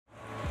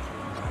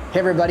Hey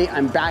everybody,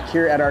 I'm back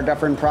here at our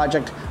Dufferin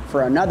Project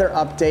for another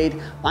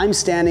update. I'm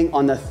standing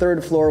on the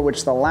 3rd floor,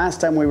 which the last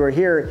time we were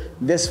here,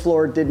 this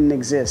floor didn't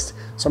exist.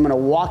 So I'm gonna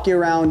walk you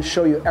around,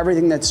 show you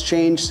everything that's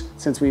changed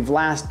since we've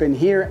last been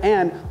here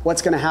and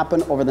what's gonna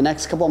happen over the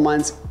next couple of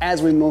months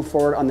as we move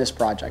forward on this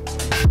project.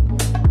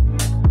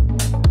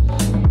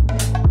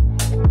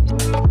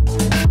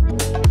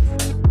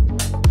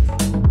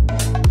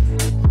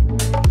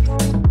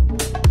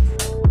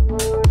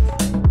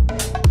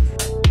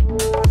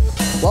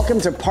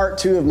 Welcome to part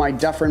 2 of my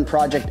Dufferin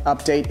Project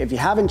update. If you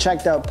haven't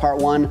checked out part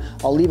 1,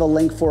 I'll leave a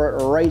link for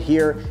it right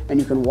here and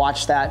you can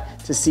watch that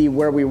to see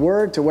where we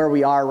were to where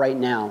we are right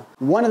now.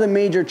 One of the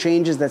major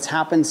changes that's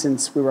happened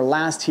since we were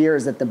last here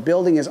is that the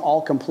building is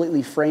all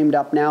completely framed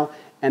up now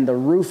and the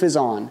roof is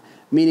on.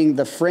 Meaning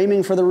the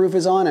framing for the roof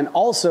is on and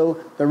also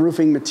the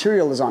roofing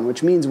material is on,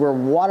 which means we're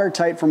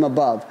watertight from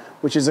above,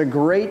 which is a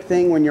great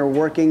thing when you're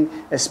working,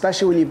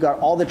 especially when you've got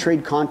all the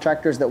trade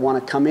contractors that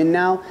want to come in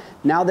now.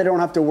 Now they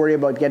don't have to worry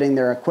about getting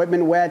their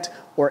equipment wet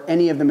or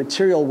any of the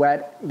material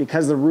wet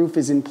because the roof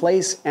is in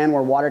place and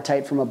we're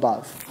watertight from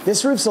above.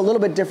 This roof's a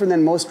little bit different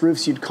than most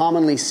roofs you'd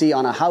commonly see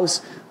on a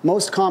house.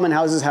 Most common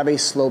houses have a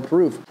sloped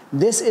roof.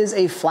 This is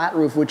a flat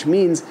roof, which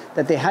means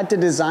that they had to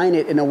design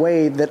it in a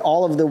way that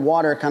all of the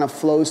water kind of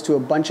flows to a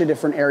bunch of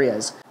different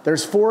areas.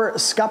 There's 4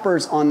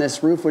 scuppers on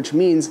this roof, which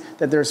means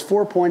that there's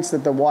 4 points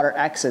that the water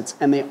exits,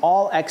 and they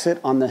all exit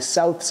on the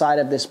south side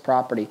of this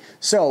property.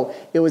 So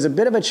it was a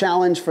bit of a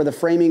challenge for the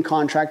framing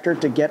contractor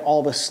to get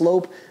all the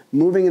slope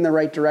moving in the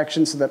right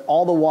direction so that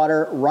all the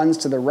water runs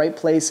to the right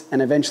place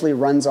and eventually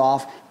runs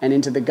off and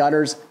into the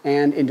gutters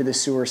and into the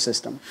sewer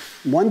system.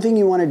 One thing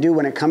you want to do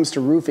when it comes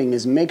to roofing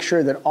is make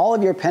sure that all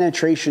of your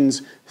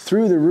penetrations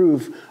through the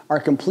roof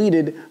are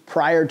completed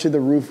prior to the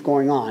roof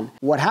going on.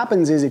 What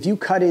happens is if you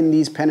cut in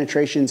these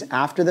penetrations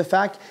after the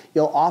fact,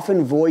 you'll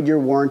often void your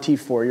warranty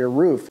for your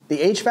roof. The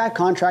HVAC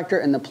contractor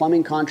and the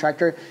plumbing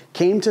contractor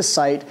came to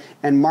site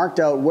and marked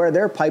out where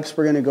their pipes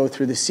were going to go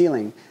through the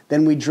ceiling.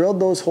 Then we drilled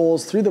those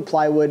holes through the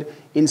plywood,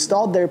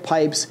 installed their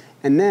pipes,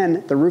 and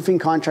then the roofing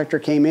contractor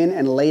came in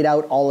and laid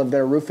out all of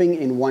their roofing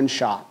in one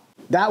shot.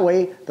 That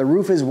way, the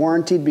roof is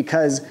warranted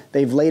because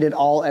they've laid it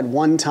all at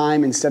one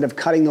time instead of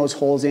cutting those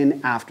holes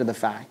in after the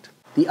fact.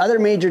 The other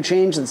major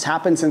change that's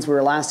happened since we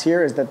were last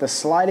here is that the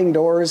sliding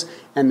doors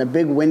and the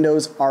big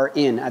windows are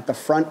in at the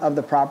front of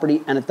the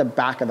property and at the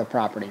back of the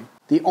property.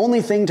 The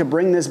only thing to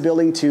bring this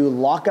building to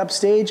lockup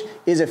stage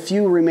is a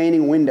few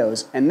remaining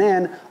windows, and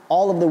then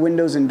all of the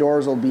windows and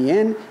doors will be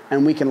in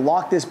and we can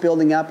lock this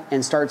building up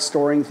and start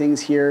storing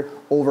things here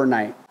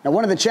overnight. Now,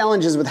 one of the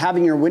challenges with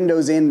having your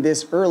windows in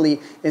this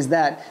early is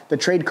that the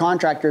trade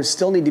contractors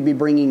still need to be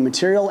bringing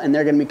material and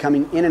they're going to be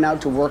coming in and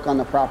out to work on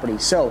the property.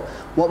 So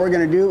what we're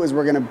going to do is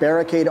we're going to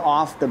barricade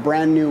off the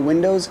brand new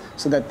windows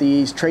so that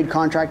these trade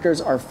contractors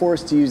are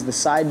forced to use the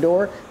side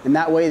door, and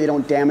that way they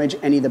don't damage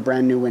any of the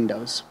brand new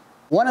windows.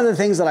 One of the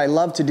things that I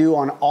love to do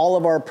on all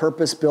of our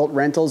purpose-built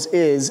rentals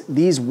is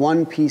these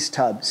one-piece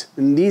tubs.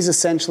 And these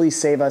essentially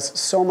save us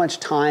so much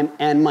time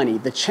and money.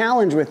 The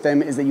challenge with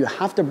them is that you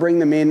have to bring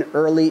them in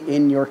early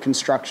in your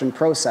construction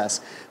process.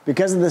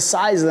 Because of the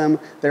size of them,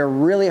 they're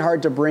really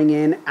hard to bring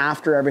in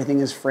after everything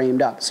is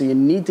framed up. So you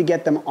need to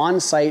get them on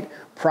site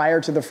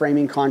prior to the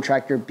framing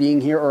contractor being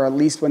here, or at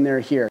least when they're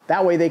here.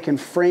 That way they can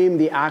frame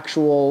the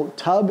actual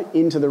tub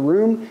into the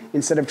room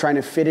instead of trying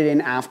to fit it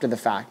in after the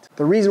fact.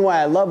 The reason why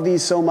I love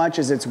these so much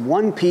is it's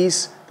one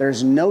piece,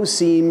 there's no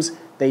seams,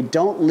 they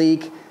don't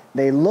leak,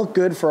 they look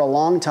good for a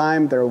long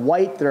time, they're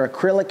white, they're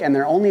acrylic, and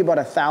they're only about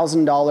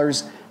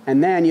 $1,000.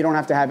 And then you don't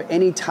have to have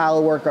any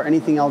tile work or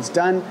anything else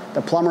done.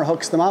 The plumber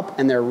hooks them up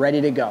and they're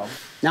ready to go.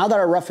 Now that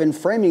our rough-in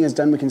framing is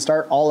done, we can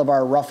start all of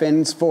our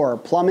rough-ins for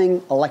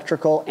plumbing,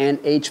 electrical, and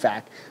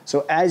HVAC.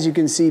 So as you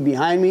can see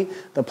behind me,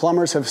 the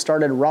plumbers have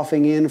started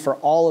roughing in for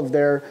all of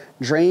their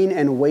drain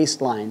and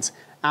waste lines.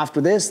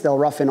 After this, they'll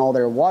rough in all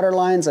their water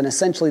lines, and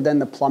essentially then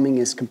the plumbing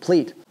is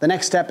complete. The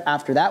next step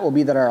after that will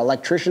be that our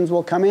electricians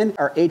will come in,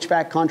 our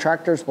HVAC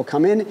contractors will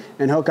come in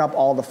and hook up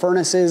all the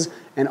furnaces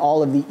and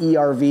all of the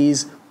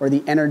ERVs, or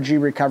the energy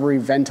recovery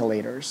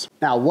ventilators.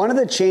 Now, one of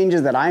the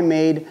changes that I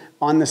made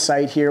on the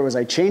site here was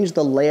I changed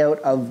the layout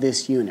of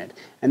this unit.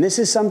 And this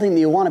is something that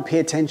you want to pay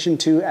attention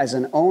to as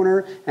an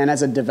owner and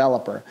as a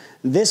developer.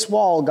 This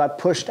wall got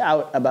pushed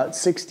out about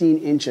 16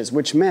 inches,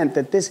 which meant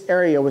that this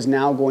area was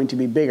now going to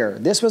be bigger.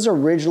 This was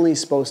originally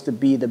supposed to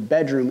be the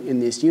bedroom in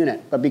this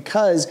unit, but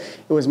because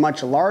it was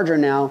much larger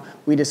now,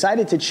 we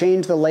decided to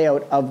change the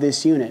layout of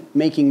this unit,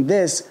 making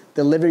this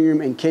the living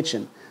room and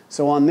kitchen.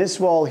 So on this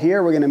wall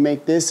here, we're going to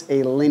make this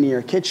a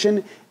linear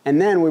kitchen,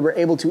 and then we were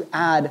able to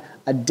add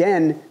a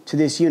den to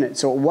this unit.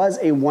 So it was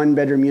a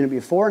 1-bedroom unit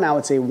before, now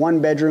it's a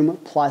 1-bedroom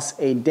plus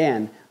a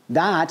den.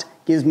 That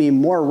gives me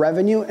more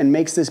revenue and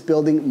makes this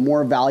building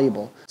more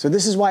valuable. So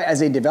this is why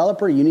as a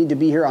developer, you need to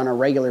be here on a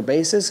regular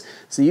basis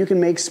so you can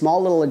make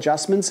small little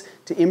adjustments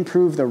to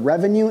improve the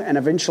revenue and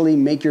eventually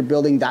make your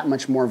building that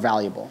much more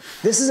valuable.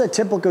 This is a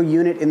typical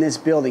unit in this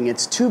building.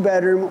 It's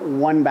 2-bedroom,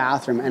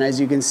 1-bathroom. And as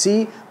you can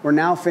see, we're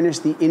now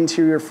finished the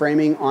interior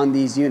framing on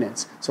these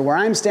units. So where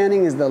I'm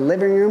standing is the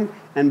living room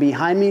and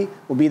behind me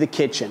will be the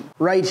kitchen.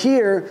 Right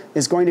here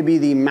is going to be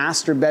the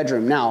master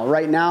bedroom. Now,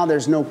 right now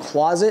there's no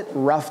closet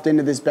roughed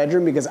into this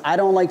bedroom because I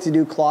don't like to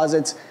do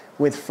closets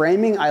with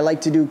framing. I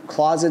like to do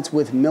closets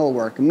with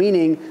millwork,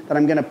 meaning that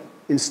I'm gonna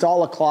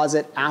install a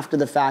closet after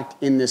the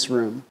fact in this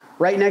room.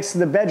 Right next to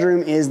the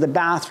bedroom is the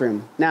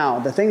bathroom. Now,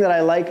 the thing that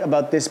I like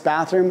about this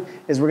bathroom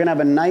is we're gonna have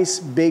a nice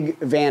big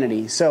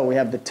vanity. So we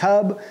have the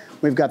tub,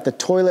 we've got the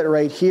toilet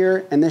right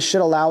here, and this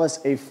should allow us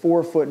a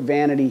 4-foot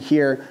vanity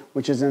here,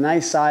 which is a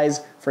nice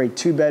size for a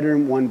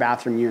 2-bedroom,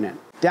 1-bathroom unit.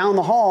 Down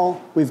the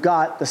hall, we've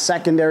got the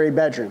secondary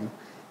bedroom.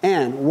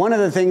 And one of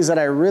the things that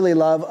I really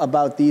love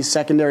about these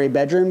secondary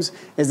bedrooms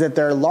is that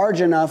they're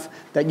large enough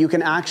that you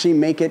can actually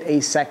make it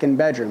a second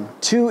bedroom.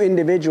 2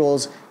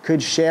 individuals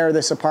could share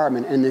this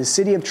apartment. And in the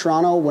city of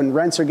Toronto, when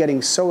rents are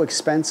getting so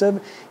expensive,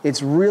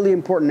 it's really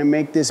important to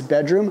make this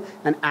bedroom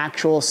an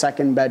actual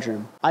second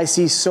bedroom. I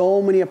see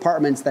so many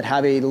apartments that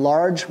have a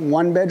large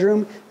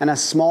 1-bedroom and a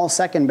small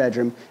 2nd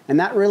bedroom, and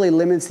that really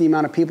limits the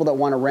amount of people that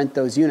want to rent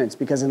those units,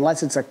 because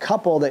unless it's a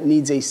couple that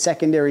needs a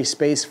secondary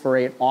space for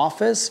an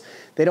office,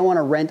 they don't want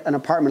to rent an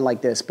apartment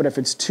like this. But if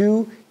it's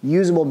 2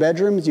 usable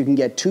bedrooms, you can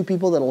get 2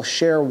 people that'll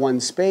share 1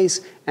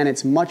 space, and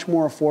it's much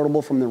more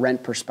affordable from the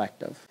rent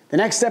perspective. The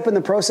next step in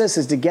the process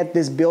is to get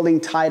this building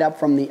tied up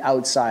from the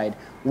outside.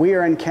 We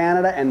are in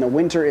Canada and the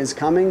winter is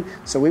coming,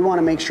 so we want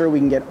to make sure we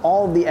can get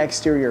all of the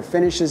exterior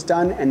finishes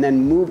done and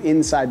then move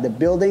inside the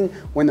building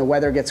when the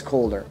weather gets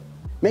colder.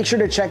 Make sure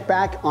to check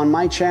back on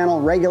my channel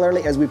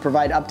regularly as we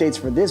provide updates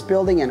for this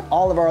building and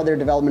all of our other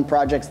development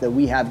projects that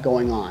we have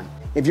going on.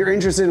 If you're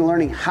interested in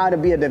learning how to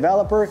be a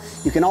developer,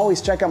 you can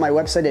always check out my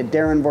website at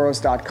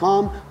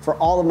darrenvoros.com for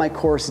all of my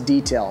course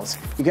details.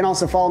 You can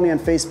also follow me on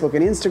Facebook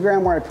and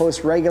Instagram where I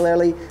post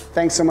regularly.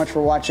 Thanks so much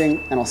for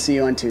watching, and I'll see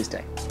you on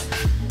Tuesday.